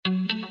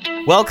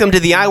Welcome to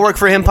the I Work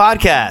For Him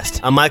podcast.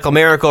 I'm Michael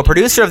Miracle,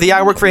 producer of the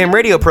I Work For Him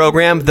radio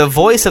program, the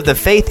voice of the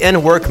faith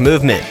and work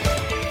movement.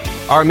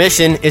 Our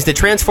mission is to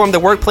transform the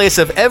workplace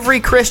of every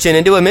Christian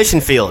into a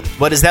mission field.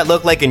 What does that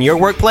look like in your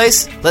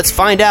workplace? Let's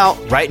find out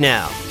right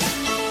now.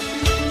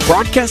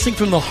 Broadcasting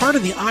from the heart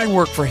of the I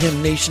Work For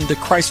Him nation to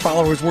Christ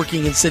followers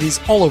working in cities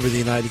all over the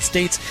United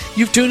States,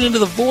 you've tuned into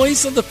the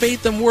voice of the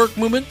faith and work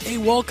movement. Hey,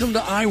 welcome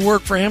to I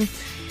Work For Him.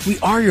 We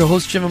are your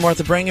hosts, Jim and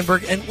Martha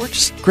Brangenberg, and we're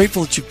just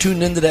grateful that you've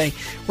tuned in today.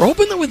 We're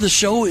hoping that when the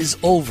show is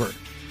over,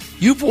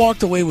 you've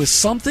walked away with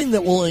something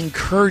that will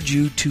encourage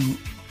you to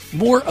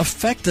more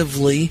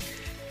effectively,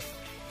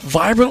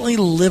 vibrantly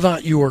live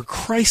out your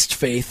Christ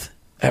faith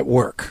at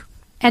work.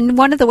 And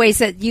one of the ways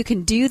that you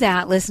can do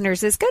that,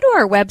 listeners, is go to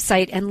our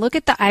website and look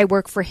at the I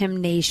Work For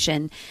Him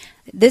Nation.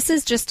 This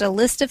is just a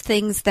list of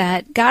things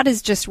that God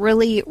has just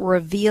really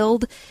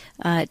revealed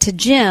to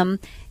Jim,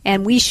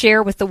 and we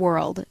share with the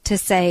world to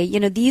say, you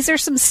know, these are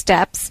some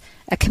steps,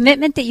 a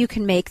commitment that you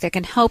can make that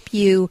can help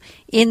you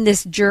in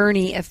this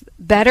journey of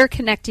better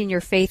connecting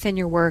your faith and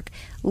your work,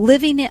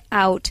 living it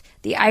out,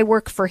 the I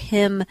Work For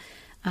Him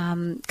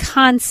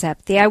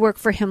concept, the I Work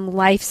For Him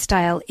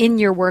lifestyle in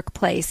your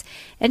workplace,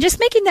 and just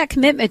making that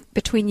commitment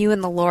between you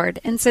and the Lord.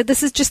 And so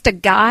this is just a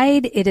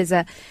guide. It is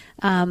a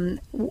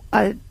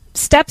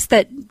steps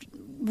that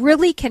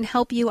really can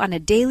help you on a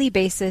daily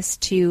basis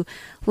to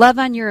love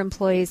on your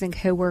employees and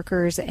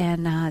coworkers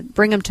and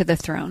bring them to the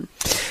throne.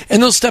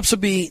 And those steps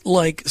would be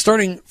like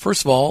starting,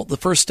 first of all, the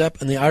first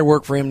step in the I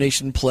Work For Him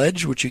Nation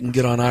pledge, which you can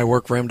get on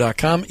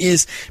iworkforhim.com,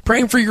 is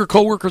praying for your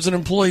coworkers and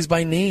employees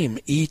by name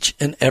each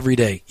and every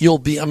day. You'll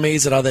be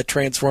amazed at how that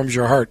transforms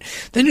your heart.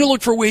 Then you'll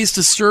look for ways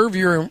to serve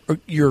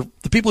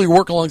the people you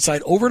work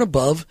alongside over and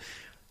above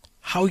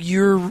how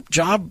your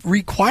job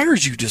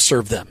requires you to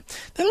serve them.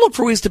 Then look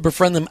for ways to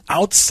befriend them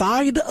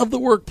outside of the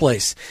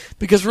workplace,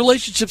 because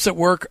relationships at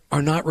work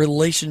are not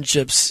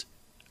relationships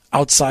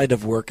outside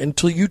of work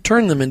until you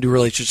turn them into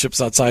relationships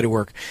outside of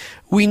work.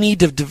 We need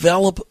to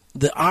develop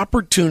the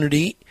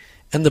opportunity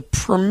and the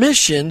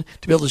permission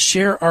to be able to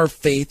share our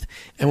faith.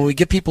 And when we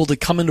get people to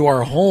come into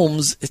our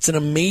homes, it's an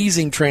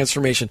amazing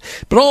transformation.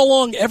 But all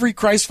along, every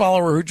Christ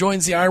follower who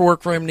joins the I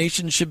Work For Him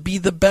Nation should be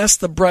the best,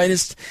 the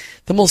brightest,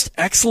 the most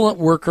excellent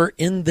worker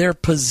in their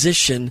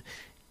position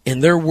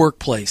in their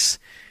workplace.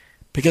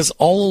 Because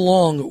all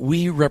along,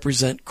 we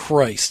represent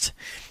Christ.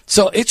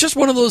 So it's just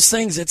one of those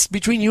things. It's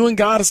between you and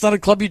God. It's not a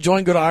club you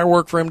join. Go to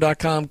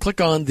iworkforhim.com. Click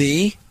on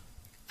the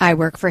I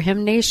Work For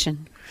Him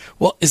Nation.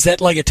 Well, is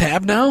that like a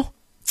tab now?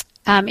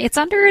 It's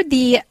under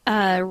the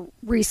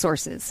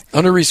resources.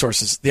 Under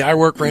resources, the I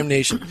Work For Him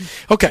Nation.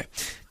 Okay.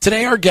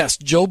 Today our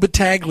guest, Joe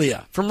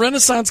Battaglia from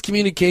Renaissance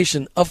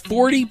Communication, a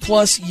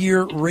 40-plus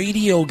year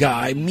radio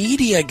guy,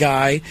 media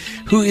guy,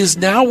 who is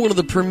now one of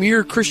the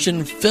premier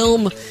Christian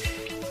film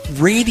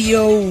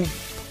radio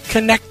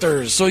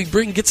connectors. So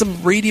he gets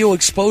some radio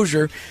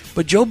exposure.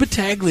 But Joe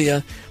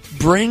Battaglia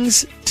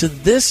brings to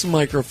this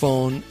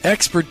microphone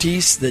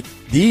expertise that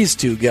these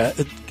two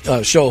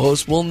show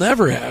hosts will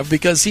never have,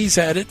 because he's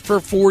had it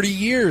for 40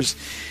 years.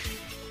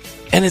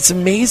 And it's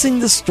amazing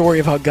the story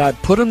of how God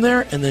put him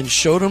there and then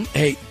showed him,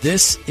 hey,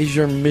 this is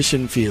your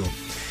mission field.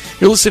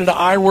 You're listening to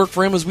I Work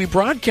For Him as we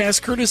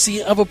broadcast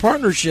courtesy of a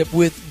partnership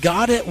with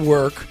God at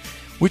Work,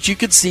 which you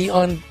can see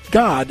on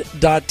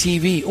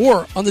God.tv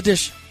or on the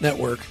Dish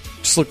Network.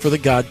 Just look for the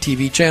God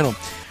TV channel.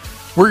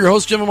 We're your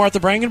hosts, Jim and Martha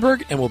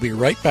Brangenberg, and we'll be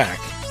right back.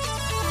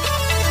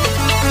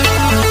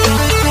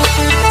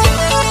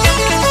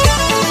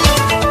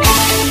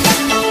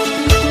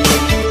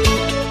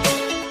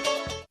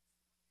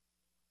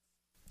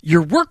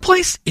 Your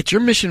workplace, it's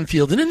your mission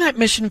field. And in that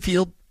mission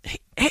field,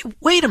 hey,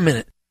 wait a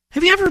minute.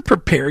 Have you ever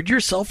prepared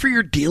yourself for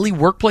your daily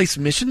workplace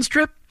missions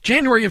trip?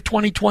 January of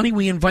 2020,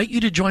 we invite you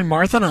to join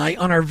Martha and I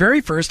on our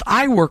very first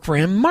I Work For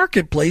Him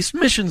Marketplace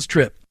missions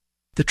trip.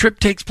 The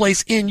trip takes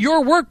place in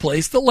your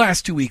workplace the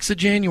last 2 weeks of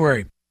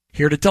January.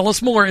 Here to tell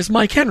us more is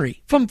Mike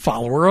Henry from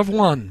Follower of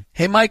One.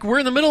 Hey, Mike, we're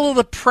in the middle of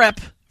the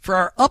prep for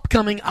our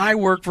upcoming I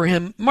Work For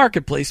Him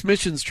Marketplace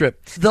missions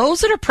trip. Those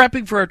that are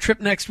prepping for our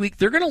trip next week,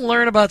 they're going to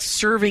learn about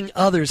serving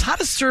others. How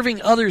does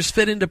serving others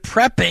fit into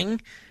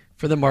prepping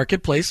for the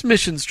Marketplace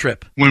missions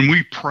trip? When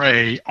we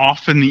pray,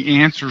 often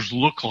the answers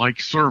look like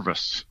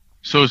service.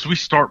 So as we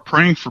start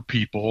praying for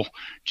people,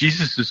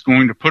 Jesus is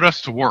going to put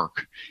us to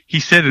work. He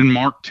said in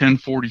Mark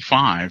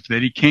 10:45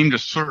 that he came to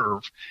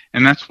serve,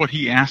 and that's what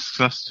he asks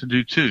us to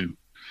do too.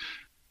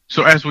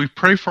 So as we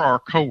pray for our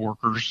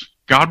coworkers,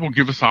 God will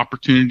give us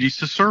opportunities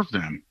to serve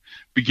them.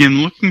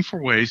 Begin looking for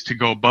ways to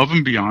go above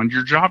and beyond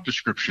your job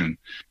description.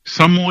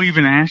 Some will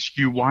even ask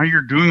you why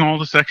you're doing all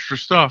this extra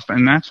stuff,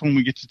 and that's when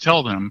we get to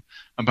tell them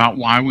about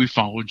why we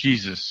follow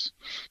Jesus.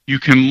 You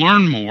can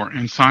learn more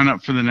and sign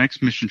up for the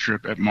next mission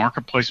trip at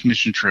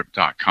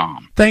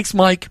marketplacemissiontrip.com. Thanks,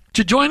 Mike.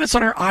 To join us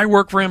on our I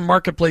Work For Him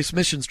Marketplace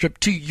missions trip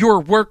to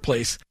your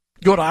workplace,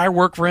 go to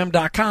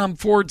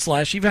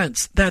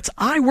iworkforhim.com/events. That's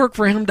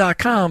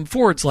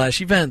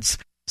iworkforhim.com/events.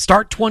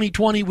 Start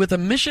 2020 with a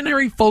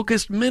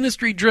missionary-focused,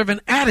 ministry-driven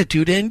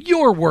attitude in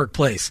your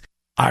workplace.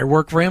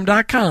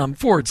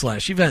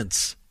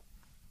 iworkforhim.com/events.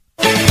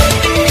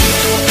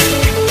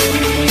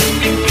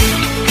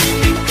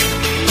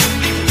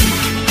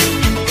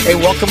 Hey,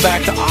 welcome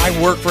back to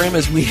I Work For Him,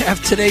 as we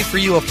have today for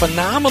you a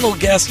phenomenal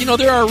guest. You know,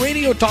 there are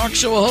radio talk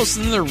show hosts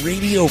and there are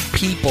radio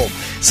people.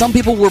 Some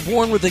people were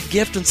born with a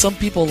gift and some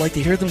people like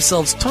to hear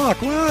themselves talk.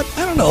 Well,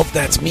 I don't know if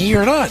that's me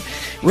or not.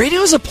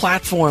 Radio is a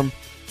platform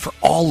for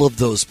all of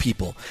those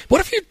people. What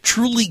if you're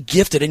truly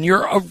gifted and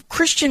you're a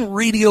Christian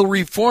radio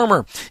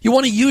reformer? You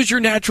want to use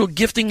your natural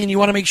gifting and you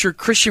want to make sure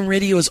Christian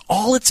radio is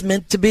all it's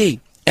meant to be.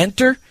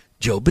 Enter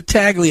Joe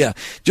Battaglia.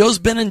 Joe's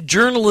been in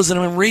journalism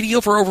and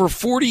radio for over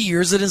 40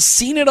 years and has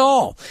seen it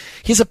all.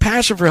 He has a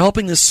passion for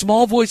helping the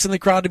small voice in the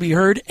crowd to be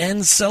heard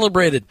and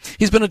celebrated.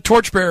 He's been a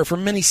torchbearer for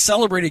many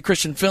celebrated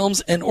Christian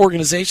films and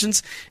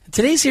organizations. And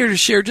today's here to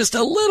share just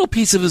a little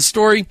piece of his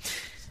story.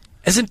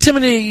 As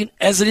intimidating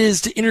as it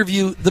is to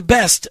interview the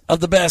best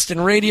of the best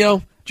in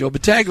radio, Joe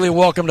Battaglia,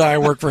 welcome to I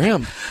Work For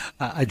Him.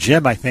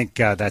 Jim, I think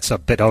that's a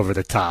bit over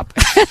the top.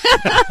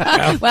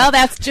 Well,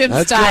 that's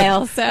Jim's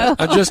style. Good. So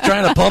I'm just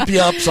trying to pump you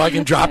up so I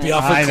can drop you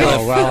off a cliff. I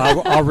know.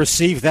 Well, I'll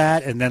receive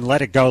that and then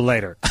let it go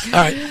later. All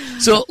right.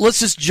 So let's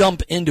just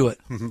jump into it.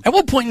 Mm-hmm. At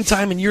what point in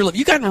time in your life,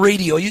 you got in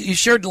radio, you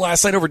shared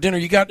last night over dinner,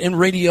 you got in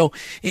radio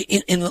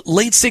in the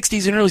late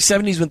 60s and early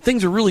 70s when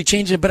things were really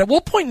changing. But at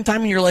what point in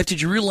time in your life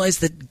did you realize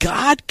that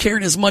God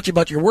cared as much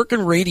about your work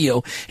in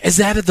radio as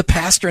that of the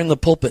pastor in the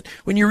pulpit?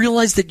 When you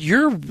realized that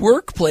your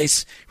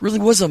workplace really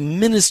was a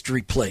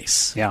ministry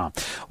place? Yeah.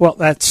 Well,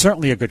 that's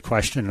certainly a good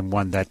question and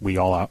one that we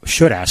all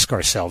should ask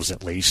ourselves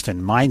at least.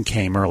 And mine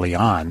came early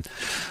on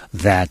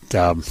that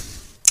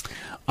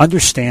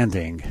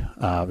understanding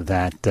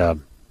that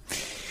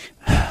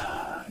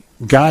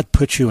God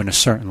put you in a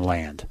certain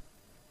land.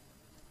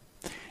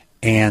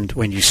 And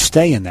when you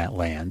stay in that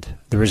land,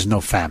 there is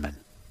no famine.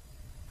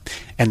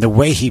 And the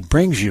way he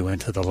brings you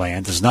into the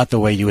land is not the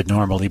way you would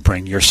normally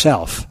bring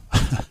yourself.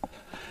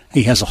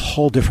 He has a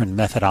whole different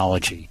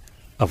methodology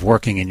of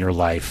working in your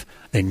life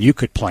than you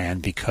could plan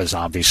because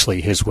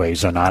obviously his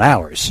ways are not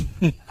ours.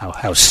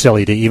 How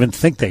silly to even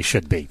think they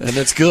should be. And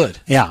that's good.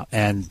 Yeah,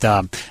 and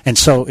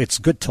so it's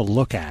good to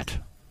look at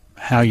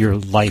how your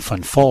life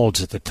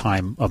unfolds at the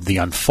time of the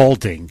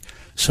unfolding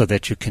so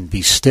that you can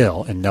be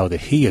still and know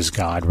that he is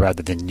God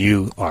rather than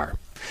you are.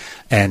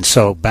 And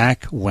so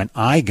back when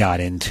I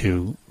got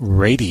into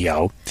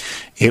radio,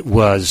 it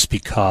was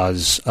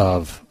because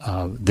of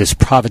this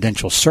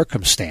providential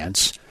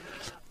circumstance.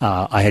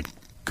 I had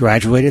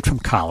graduated from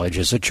college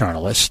as a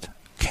journalist,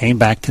 came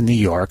back to New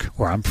York,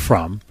 where I'm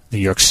from, New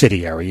York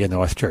City area,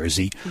 North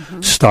Jersey,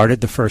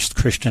 started the first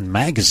Christian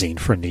magazine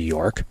for New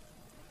York,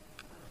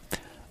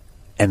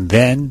 and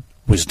then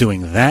was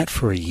doing that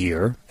for a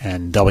year,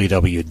 and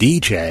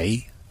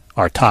WWDJ,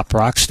 our top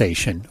rock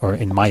station, or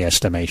in my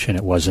estimation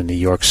it was in New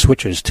York,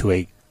 switches to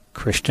a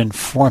Christian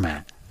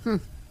format.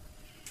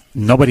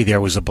 Nobody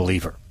there was a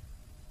believer.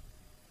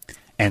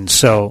 And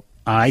so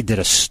I did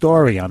a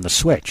story on the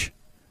switch,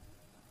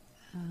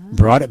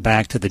 brought it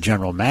back to the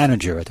general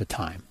manager at the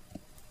time,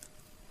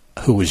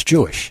 who was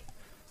Jewish,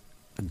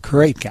 a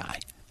great guy,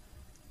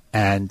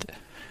 and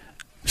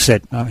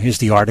said, here's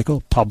the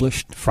article,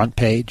 published, front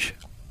page,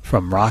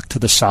 From Rock to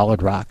the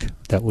Solid Rock.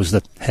 That was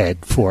the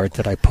head for it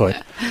that I put.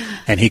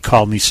 And he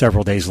called me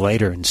several days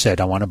later and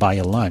said, I want to buy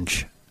you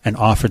lunch, and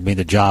offered me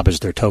the job as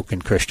their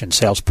token Christian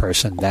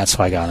salesperson. That's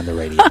how I got on the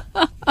radio.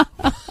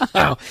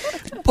 Wow.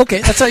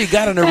 Okay, that's how you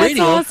got on the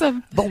radio. That's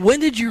awesome. But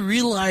when did you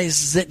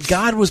realize that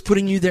God was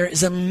putting you there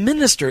as a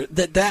minister,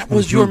 that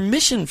was your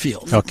mission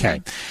field?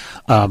 Okay.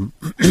 Well,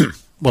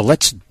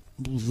 let's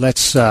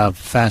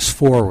fast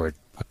forward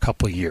a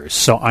couple years.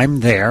 So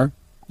I'm there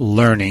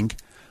learning.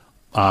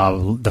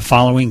 The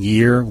following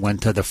year,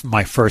 went to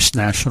my first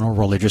National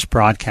Religious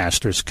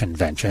Broadcasters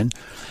Convention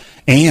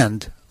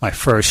and my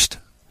first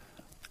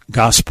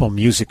Gospel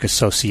Music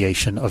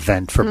Association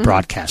event for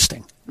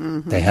broadcasting.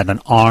 They had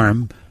an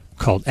arm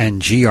called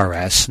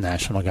NGRS,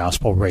 National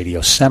Gospel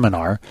Radio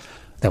Seminar.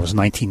 That was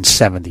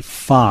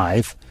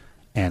 1975,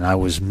 and I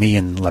was me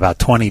and about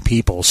 20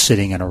 people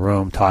sitting in a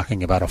room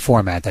talking about a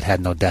format that had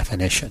no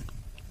definition.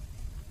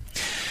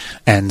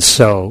 And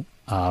so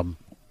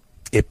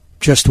it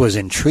just was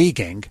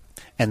intriguing.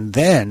 And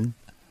then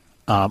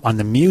on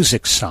the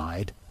music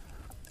side,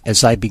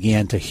 as I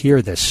began to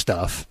hear this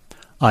stuff,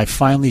 I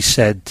finally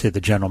said to the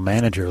general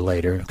manager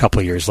later, a couple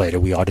of years later,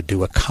 we ought to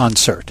do a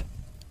concert.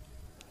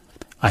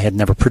 I had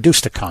never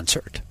produced a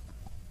concert,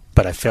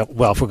 but I felt,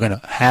 well, if we're going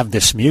to have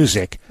this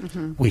music,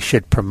 we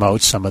should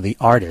promote some of the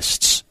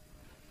artists.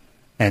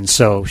 And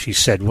so she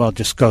said, well,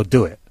 just go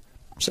do it.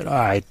 I said, all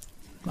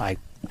right,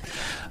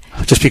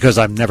 just because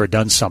I've never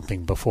done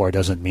something before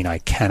doesn't mean I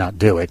cannot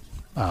do it.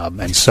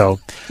 And so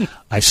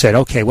I said,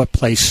 okay, what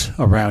place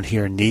around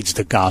here needs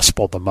the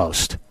gospel the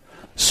most?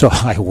 So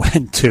I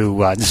went to,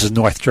 this is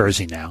North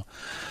Jersey now,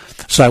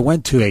 so I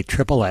went to a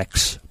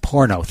XXX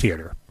porno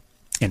theater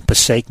in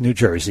Passaic, New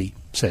Jersey,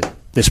 said,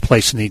 this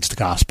place needs the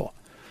gospel.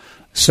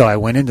 So I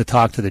went in to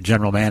talk to the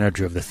general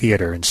manager of the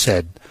theater and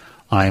said,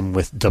 I'm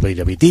with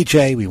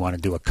WWDJ, we want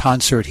to do a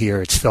concert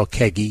here, it's Phil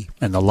Keggy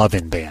and the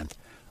Love-In Band,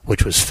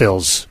 which was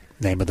Phil's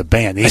name of the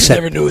band. I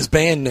never knew his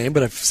band name,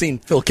 but I've seen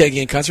Phil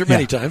Keaggy in concert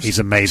many times. He's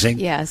amazing.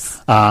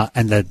 Yes.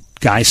 And the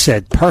guy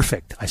said,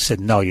 perfect. I said,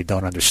 no, you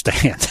don't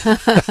understand.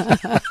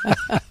 Let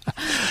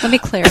me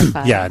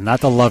clarify. Yeah,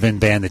 not the love-in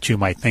band that you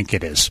might think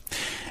it is.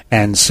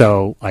 And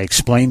so I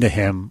explained to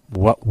him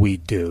what we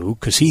do,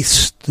 because he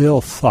still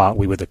thought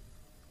we were the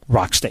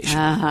rock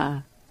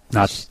station,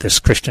 not this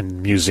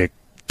Christian music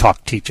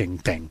talk teaching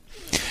thing.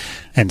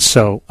 And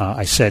so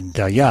I said,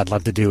 yeah, I'd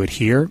love to do it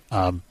here.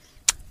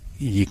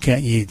 You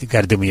got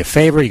to do me a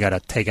favor. You got to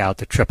take out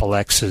the triple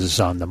X's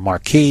on the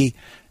marquee,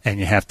 and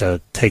you have to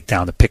take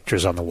down the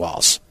pictures on the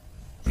walls.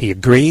 He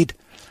agreed.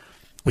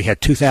 We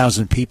had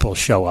 2,000 people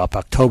show up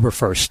October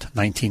 1st,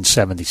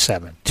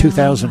 1977.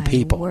 2,000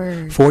 people,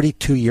 word.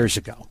 42 years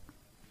ago.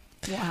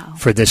 Wow.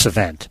 For this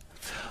event.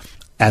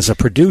 As a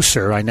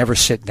producer, I never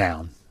sit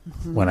down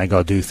when I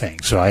go do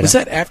things. So was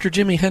that after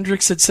Jimi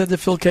Hendrix had said that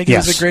Phil Keaggy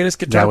yes, was the greatest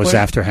guitar that was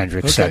player? after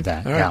Hendrix said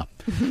that, All right.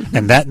 yeah.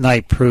 And that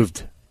night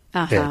proved it.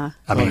 I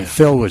mean, yeah.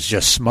 Phil was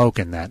just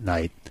smoking that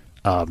night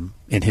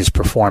in his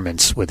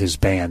performance with his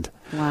band.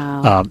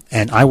 Wow.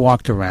 And I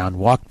walked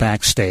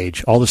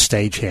backstage. All the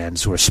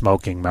stagehands were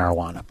smoking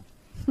marijuana.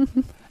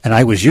 And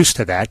I was used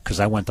to that because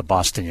I went to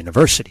Boston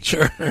University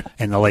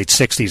in the late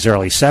 60s,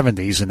 early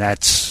 70s, and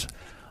that's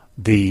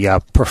the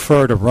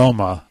preferred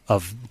aroma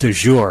of du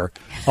jour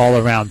all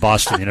around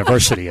Boston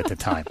University at the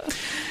time.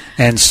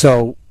 And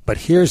so, but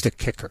here's the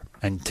kicker,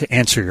 and to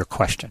answer your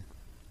question,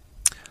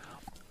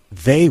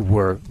 they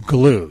were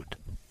glued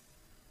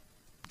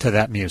to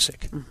that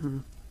music.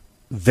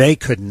 They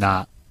could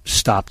not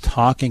stop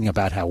talking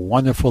about how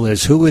wonderful it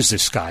is. Who is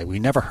this guy? We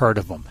never heard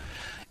of him.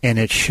 And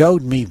it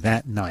showed me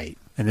that night,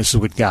 and this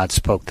is what God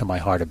spoke to my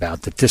heart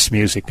about, that this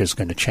music is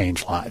going to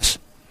change lives.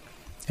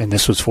 And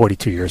this was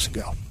 42 years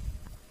ago.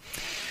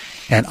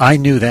 And I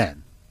knew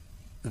then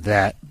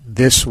that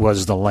this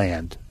was the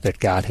land that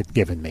God had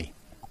given me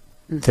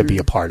to be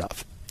a part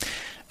of.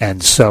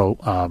 And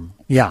so,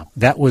 yeah,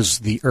 that was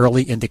the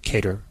early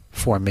indicator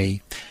for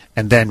me.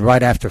 And then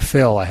right after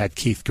Phil, I had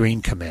Keith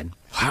Green come in.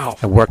 Wow.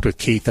 I worked with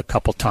Keith a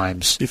couple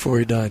times. Before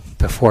he died.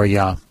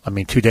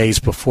 2 days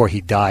before he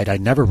died. I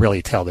never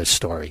really tell this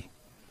story.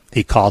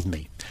 He called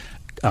me.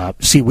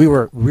 See, we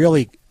were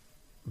really,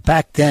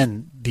 back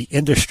then, the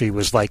industry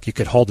was like you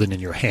could hold it in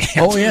your hand.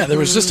 Oh, yeah. There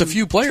was just a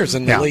few players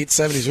in the late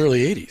 70s,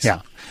 early 80s.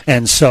 Yeah.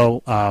 And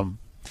so by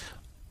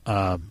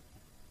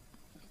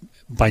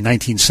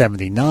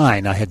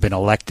 1979, I had been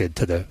elected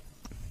to the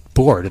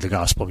board of the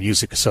Gospel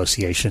Music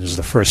Association as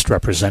the first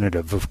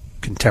representative of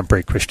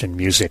contemporary Christian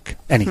music,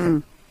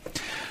 anything.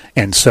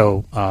 And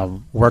so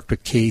worked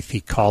with Keith. He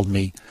called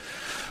me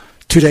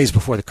 2 days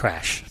before the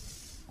crash.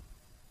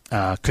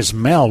 Because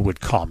Mel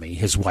would call me,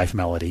 his wife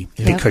Melody,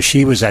 because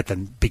she was at the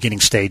beginning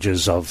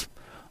stages of,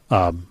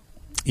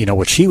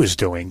 what she was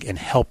doing in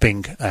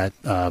helping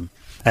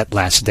at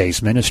Last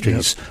Days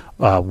Ministries,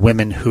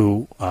 women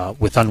who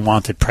with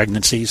unwanted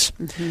pregnancies,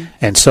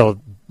 and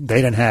so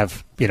they didn't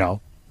have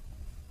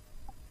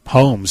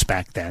homes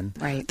back then.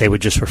 Right. They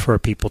would just refer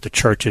people to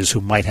churches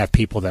who might have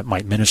people that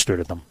might minister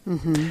to them.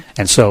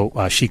 And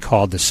so she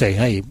called to say,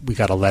 hey, we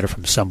got a letter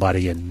from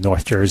somebody in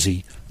North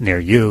Jersey near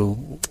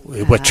you.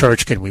 What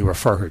church can we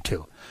refer her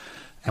to?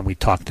 And we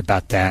talked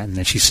about that. And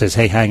then she says,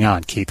 hey, hang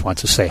on, Keith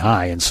wants to say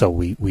hi. And so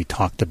we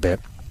talked a bit.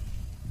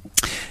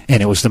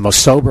 And it was the most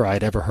sober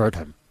I'd ever heard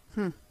him.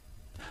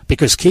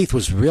 Because Keith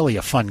was really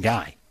a fun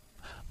guy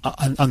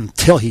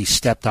until he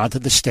stepped onto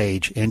the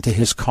stage into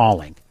his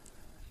calling.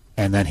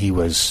 And then he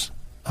was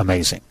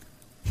amazing.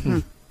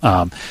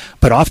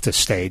 But off the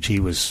stage, he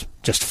was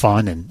just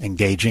fun and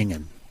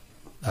engaging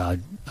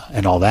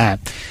and all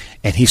that.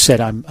 And he said,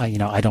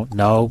 I don't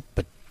know,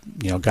 but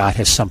God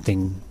has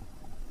something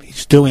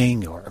He's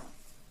doing, or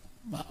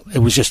it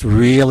was just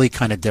really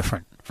kind of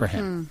different for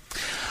him.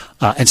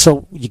 And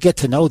so you get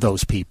to know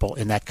those people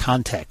in that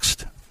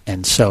context.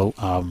 And so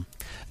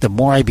the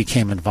more I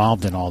became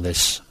involved in all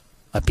this,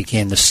 I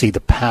began to see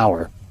the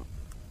power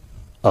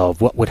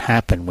of what would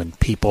happen when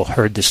people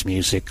heard this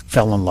music,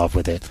 fell in love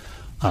with it.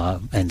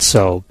 And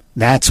so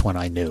that's when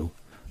I knew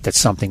that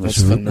something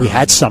was, we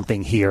had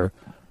something here,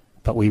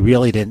 but we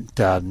really didn't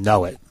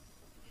know it.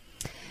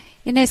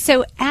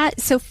 So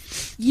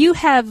you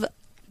have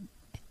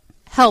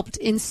helped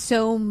in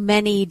so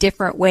many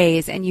different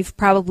ways, and you've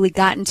probably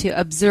gotten to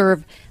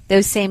observe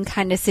those same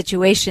kind of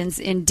situations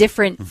in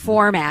different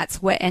formats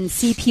and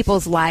see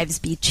people's lives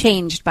be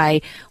changed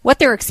by what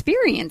they're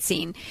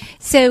experiencing.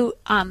 So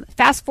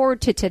fast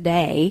forward to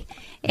today,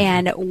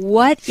 and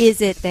what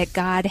is it that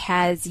God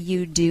has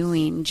you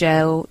doing,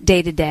 Joe,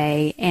 day to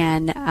day,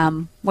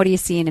 and what are you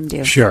seeing him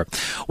do? Sure.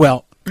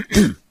 Well,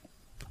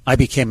 I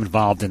became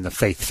involved in the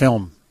faith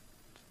film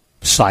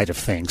side of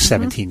things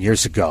 17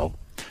 years ago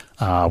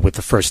with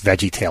the first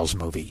VeggieTales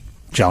movie,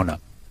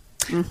 Jonah.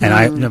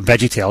 And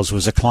VeggieTales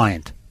was a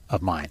client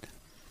of mine.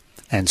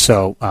 And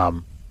so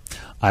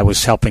I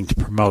was helping to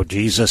promote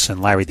Jesus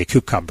and Larry the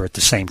Cucumber at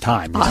the same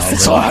time.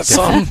 That's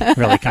awesome.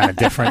 Really kind of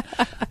different.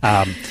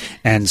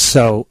 And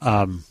so,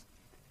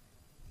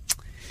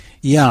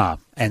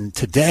 and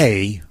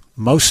today,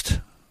 most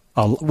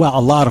a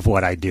lot of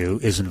what I do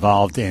is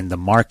involved in the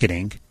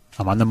marketing.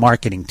 I'm on the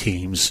marketing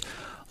teams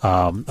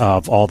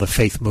of all the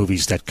faith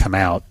movies that come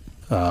out.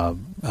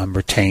 I'm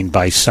retained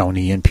by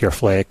Sony and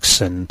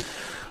PureFlix and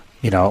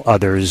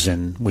others,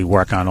 and we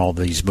work on all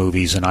these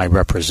movies, and I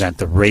represent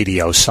the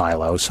radio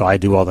silo. So I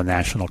do all the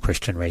national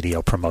Christian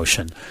radio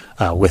promotion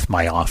with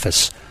my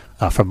office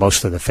for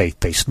most of the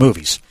faith-based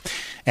movies.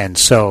 And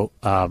so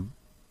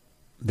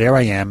there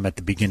I am at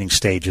the beginning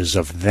stages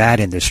of that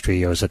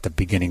industry. I was at the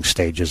beginning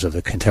stages of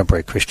the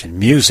contemporary Christian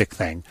music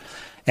thing,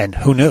 and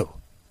who knew?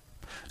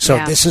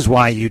 So This is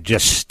why you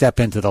just step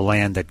into the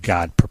land that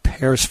God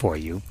prepares for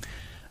you,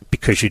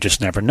 because you just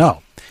never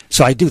know.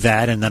 So I do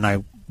that, and then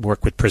I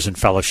work with Prison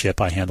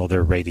Fellowship. I handle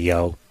their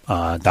radio.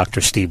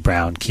 Dr. Steve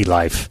Brown, Key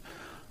Life.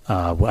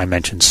 I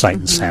mentioned Sight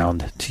and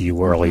Sound to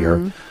you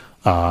earlier.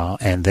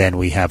 And then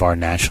we have our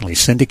nationally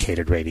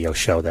syndicated radio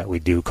show that we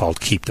do called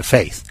Keep the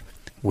Faith,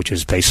 which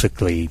is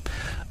basically,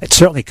 it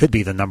certainly could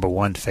be the number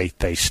one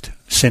faith-based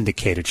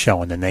syndicated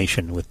show in the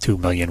nation with 2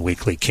 million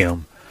weekly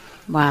cum.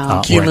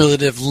 Wow.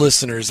 Cumulative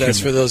listeners. That's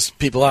for those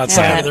people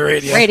outside of the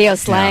radio. Radio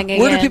slang again.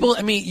 Where do people,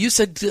 you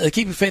said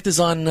Keep Your Faith is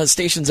on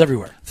stations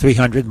everywhere.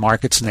 300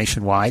 markets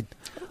nationwide.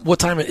 What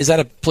time, is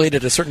that played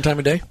at a certain time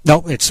of day?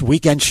 No, it's a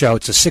weekend show.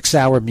 It's a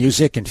 6-hour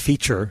music and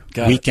feature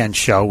weekend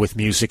show with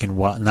music and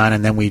whatnot.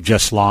 And then we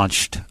just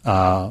launched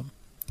The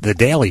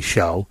Daily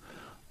Show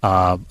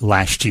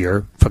last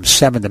year from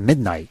 7 to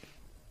midnight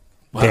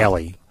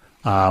daily.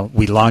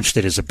 We launched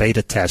it as a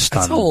beta test.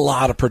 That's a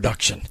lot of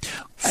production.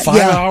 5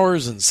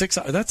 hours and 6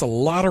 hours. That's a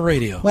lot of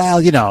radio. Well,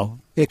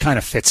 it kind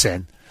of fits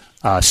in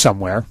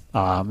somewhere.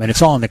 And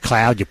it's all in the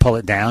cloud. You pull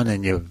it down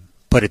and you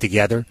put it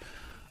together.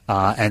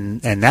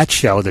 And that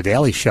show, The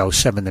Daily Show,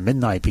 7 to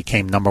midnight,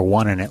 became number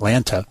one in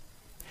Atlanta.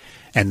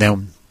 And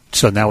then,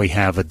 so now we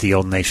have a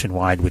deal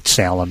nationwide with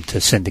Salem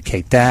to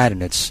syndicate that,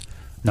 and it's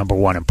number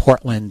one in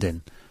Portland.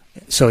 And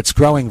so it's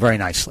growing very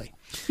nicely.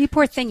 You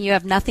poor thing, you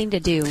have nothing to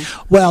do.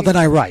 Well, then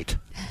I write.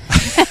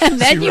 And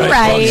then you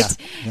write.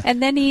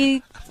 And then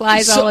he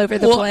flies all over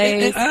the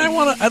place. And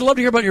I'd love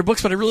to hear about your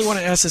books, but I really want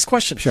to ask this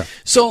question. Sure.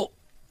 So,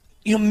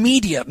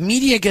 media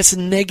gets a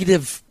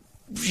negative,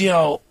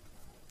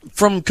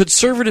 from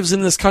conservatives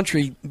in this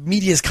country,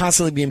 media is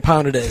constantly being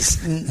pounded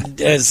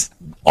as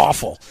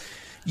awful.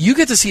 You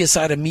get to see a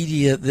side of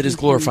media that is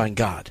glorifying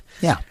God.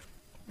 Yeah.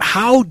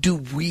 How do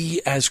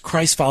we, as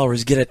Christ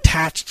followers, get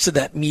attached to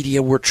that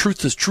media where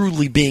truth is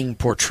truly being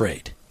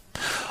portrayed?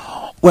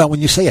 Well,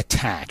 when you say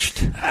attached,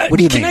 what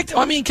do you mean?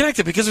 I mean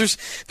connected, because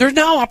there's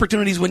now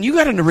opportunities. When you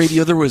got into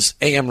radio, there was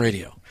AM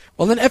radio.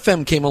 Well, then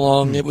FM came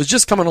along. It was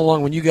just coming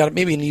along when you got it.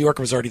 Maybe in New York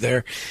it was already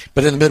there,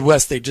 but in the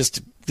Midwest they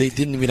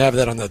didn't even have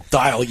that on the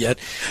dial yet.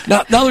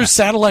 Now there's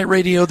satellite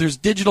radio, there's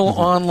digital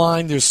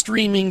online, there's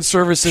streaming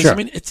services. Sure. I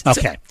mean, it's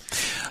okay.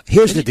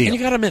 Here's the deal. And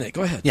you got a minute.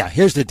 Go ahead. Yeah,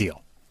 here's the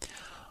deal.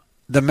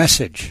 The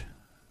message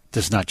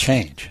does not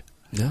change.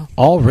 No.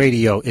 All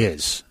radio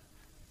is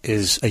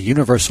a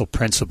universal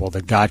principle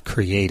that God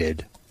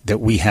created that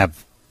we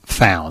have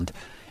found,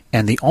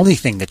 and the only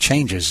thing that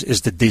changes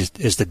is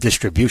the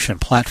distribution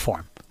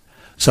platform.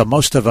 So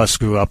most of us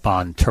grew up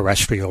on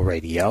terrestrial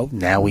radio.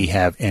 Now we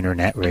have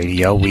internet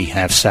radio, we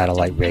have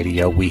satellite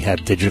radio, we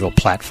have digital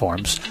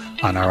platforms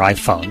on our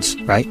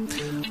iPhones, right?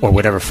 Or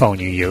whatever phone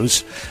you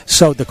use.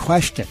 So the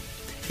question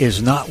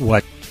is not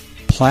what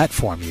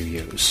platform you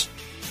use,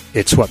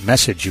 it's what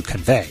message you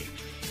convey.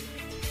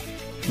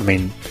 I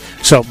mean,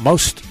 so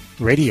most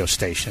radio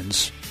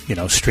stations,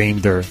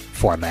 stream their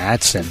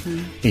formats,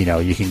 and,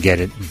 you can get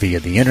it via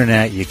the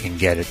internet, you can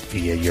get it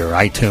via your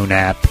iTunes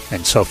app,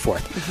 and so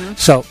forth.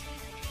 So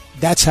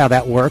that's how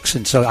that works.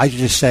 And so I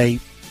just say,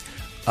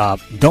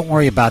 don't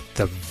worry about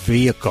the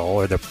vehicle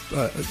or the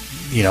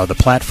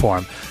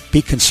platform.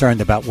 Be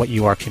concerned about what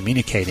you are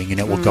communicating, and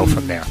it will go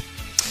from there.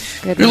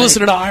 You're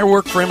listening to I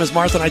Work For Him as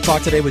Martha and I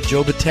talk today with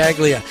Joe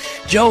Battaglia.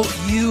 Joe,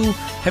 you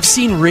have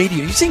seen radio.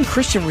 You've seen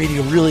Christian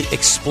radio really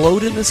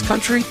explode in this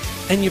country,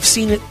 and you've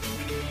seen it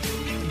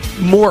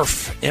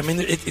morph. I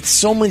mean, it's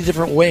so many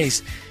different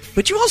ways.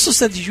 But you also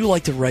said that you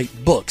like to write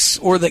books,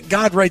 or that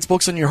God writes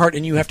books on your heart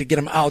and you have to get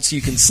them out so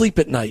you can sleep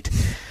at night.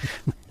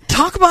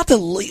 Talk about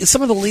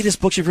some of the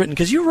latest books you've written,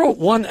 because you wrote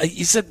one,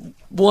 you said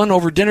one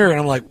over dinner, and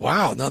I'm like,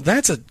 wow, now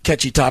that's a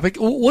catchy topic.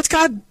 What's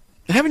God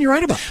having you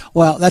write about?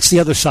 Well, that's the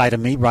other side of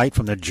me, right,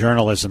 from the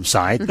journalism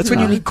side. That's when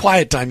you need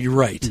quiet time, you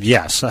write.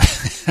 Yes.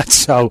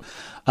 So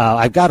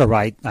I've got to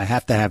write. I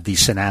have to have these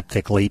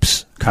synaptic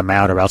leaps come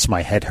out, or else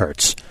my head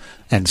hurts.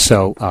 And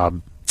so,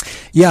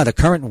 the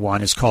current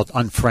one is called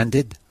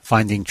Unfriended,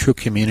 Finding True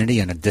Community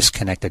in a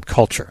Disconnected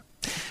Culture.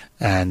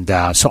 And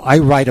so I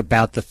write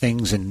about the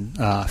things in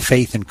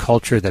faith and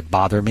culture that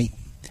bother me,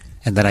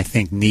 and that I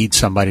think need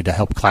somebody to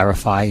help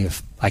clarify,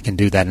 if I can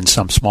do that in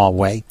some small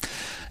way.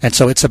 And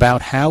so it's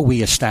about how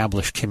we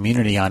establish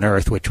community on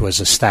earth, which was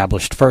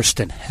established first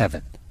in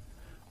heaven.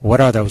 What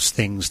are those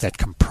things that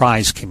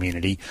comprise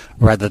community,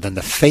 rather than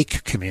the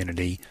fake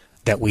community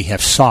that we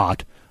have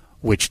sought,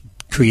 which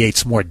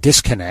creates more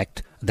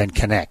disconnect than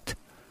connect?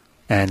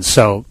 And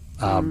so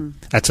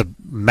that's a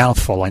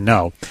mouthful, I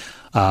know.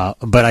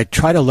 But I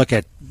try to look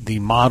at the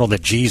model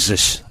that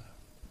Jesus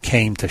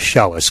came to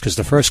show us, because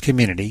the first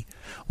community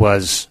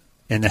was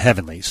in the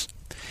heavenlies.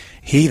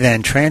 He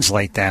then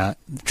translates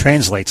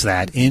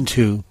that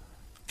into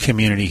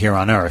community here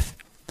on earth,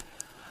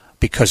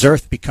 because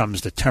earth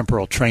becomes the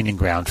temporal training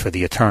ground for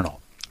the eternal.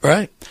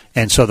 Right.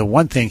 And so the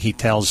one thing he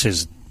tells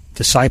his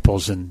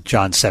disciples in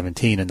John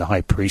 17 in the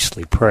high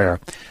priestly prayer,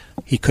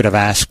 he could have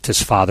asked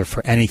his Father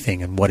for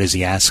anything, and what does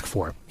he ask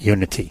for?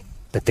 Unity,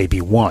 that they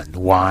be one.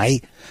 Why?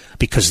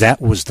 Because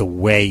that was the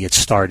way it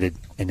started,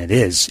 and it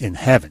is in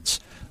heavens.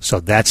 So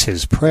that's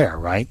his prayer,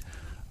 right?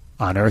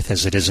 On earth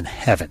as it is in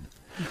heaven.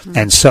 Mm-hmm.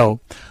 And so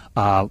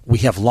we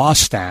have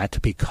lost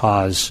that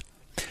because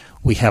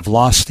we have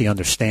lost the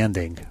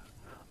understanding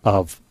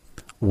of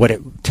what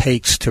it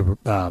takes to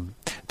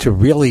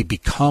really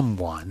become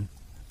one,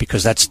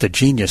 because that's the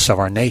genius of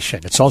our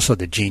nation. It's also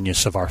the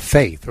genius of our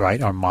faith,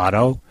 right? Our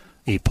motto,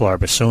 E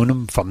pluribus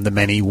unum, from the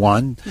many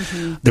one.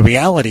 Mm-hmm. The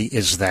reality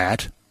is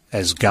that,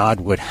 as God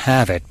would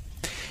have it,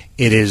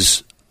 it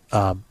is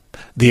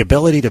the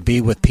ability to be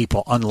with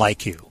people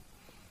unlike you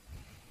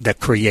that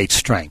creates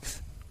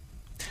strength.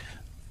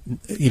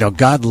 You know,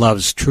 God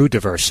loves true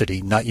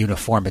diversity, not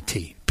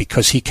uniformity,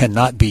 because he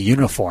cannot be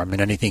uniform in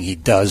anything he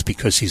does,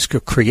 because he's a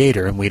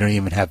creator, and we don't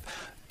even have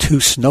two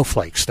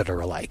snowflakes that are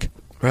alike.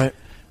 Right.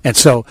 And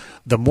so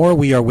the more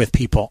we are with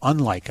people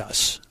unlike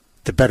us,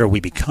 the better we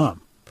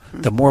become.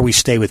 The more we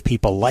stay with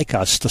people like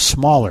us, the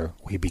smaller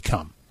we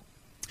become.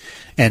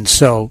 And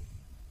so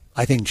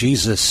I think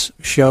Jesus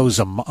shows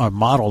a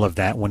model of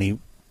that when he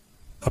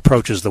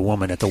approaches the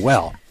woman at the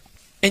well.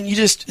 And you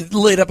just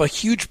laid up a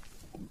huge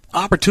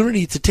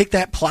opportunity to take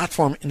that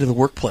platform into the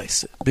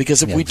workplace.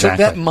 Because if we took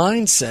that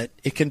mindset,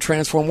 it can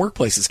transform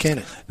workplaces, can't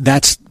it?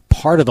 That's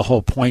part of the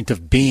whole point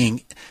of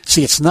being.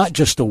 See, it's not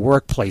just the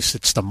workplace,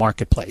 it's the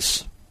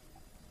marketplace.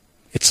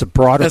 It's a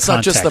broader context. That's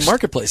not just the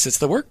marketplace, it's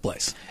the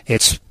workplace.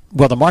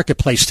 Well, the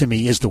marketplace to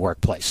me is the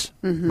workplace,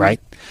 mm-hmm. right?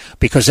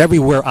 Because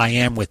everywhere I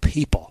am with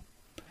people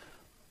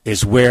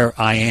is where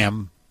I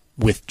am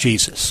with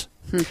Jesus.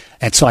 Hmm.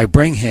 And so I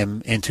bring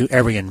him into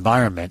every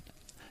environment,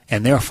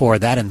 and therefore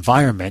that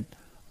environment,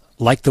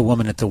 like the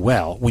woman at the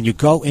well, when you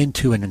go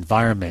into an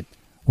environment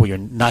where you're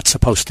not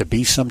supposed to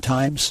be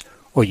sometimes,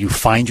 or you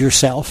find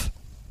yourself,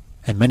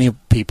 and many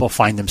people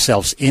find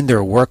themselves in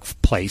their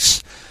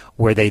workplace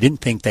where they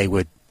didn't think they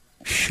would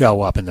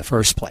show up in the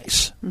first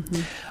place.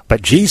 Mm-hmm.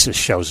 But Jesus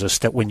shows us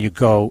that when you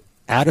go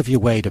out of your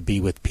way to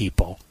be with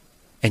people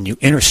and you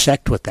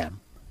intersect with them,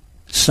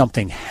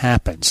 something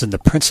happens. And the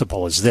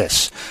principle is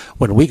this: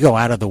 when we go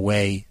out of the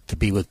way to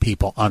be with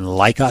people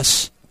unlike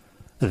us,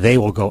 they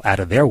will go out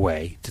of their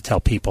way to tell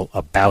people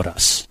about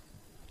us.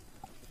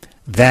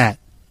 That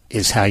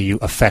is how you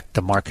affect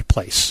the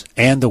marketplace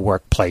and the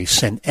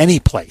workplace and any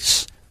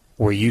place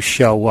where you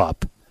show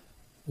up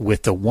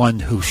with the one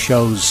who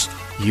shows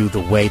you the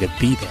way to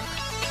be there.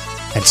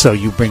 And so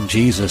you bring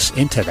Jesus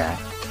into that,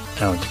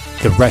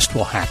 the rest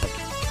will happen.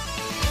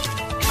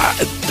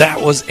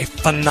 That was a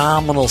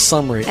phenomenal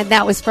summary. And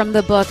that was from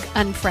the book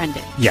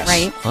Unfriended, yes,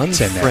 right?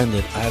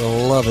 Unfriended. I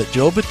love it.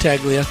 Joe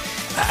Battaglia.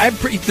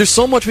 There's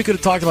so much we could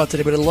have talked about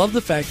today, but I love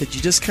the fact that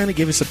you just kind of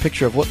gave us a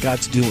picture of what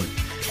God's doing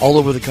all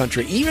over the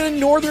country, even in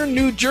northern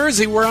New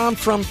Jersey, where I'm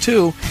from,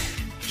 too.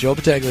 Joe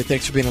Battaglia,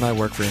 thanks for being on I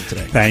Work For Him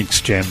today.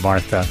 Thanks, Jim,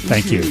 Martha.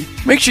 Thank you.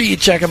 Make sure you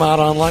check him out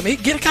online.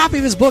 Get a copy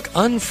of his book,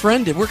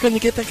 Unfriended. Where can you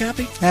get that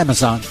copy?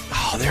 Amazon.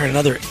 Oh, there,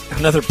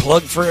 another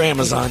plug for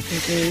Amazon.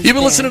 You've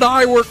been listening to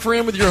I Work For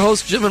Him with your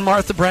hosts, Jim and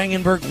Martha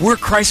Brangenberg. We're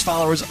Christ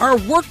followers. Our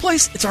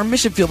workplace, it's our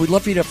mission field. We'd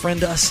love for you to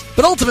friend us.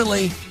 But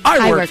ultimately,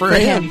 I work for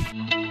him.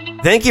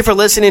 Thank you for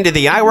listening to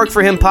the I Work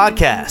For Him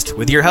podcast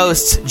with your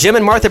hosts, Jim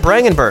and Martha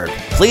Brangenberg.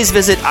 Please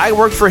visit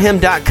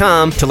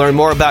iworkforhim.com to learn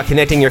more about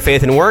connecting your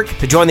faith and work,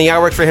 to join the I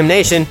Work For Him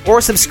Nation,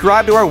 or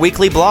subscribe to our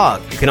weekly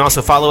blog. You can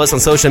also follow us on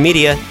social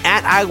media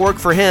at I Work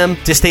For Him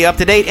to stay up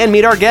to date and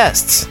meet our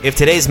guests. If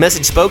today's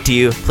message spoke to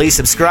you, please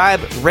subscribe,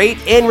 rate,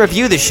 and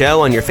review the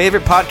show on your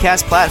favorite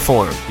podcast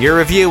platform. Your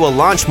review will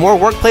launch more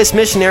workplace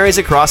missionaries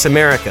across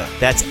America.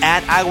 That's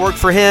at I Work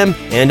For Him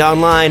and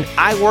online,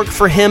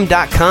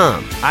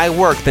 iworkforhim.com. I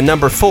work the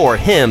number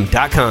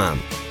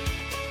 4him.com.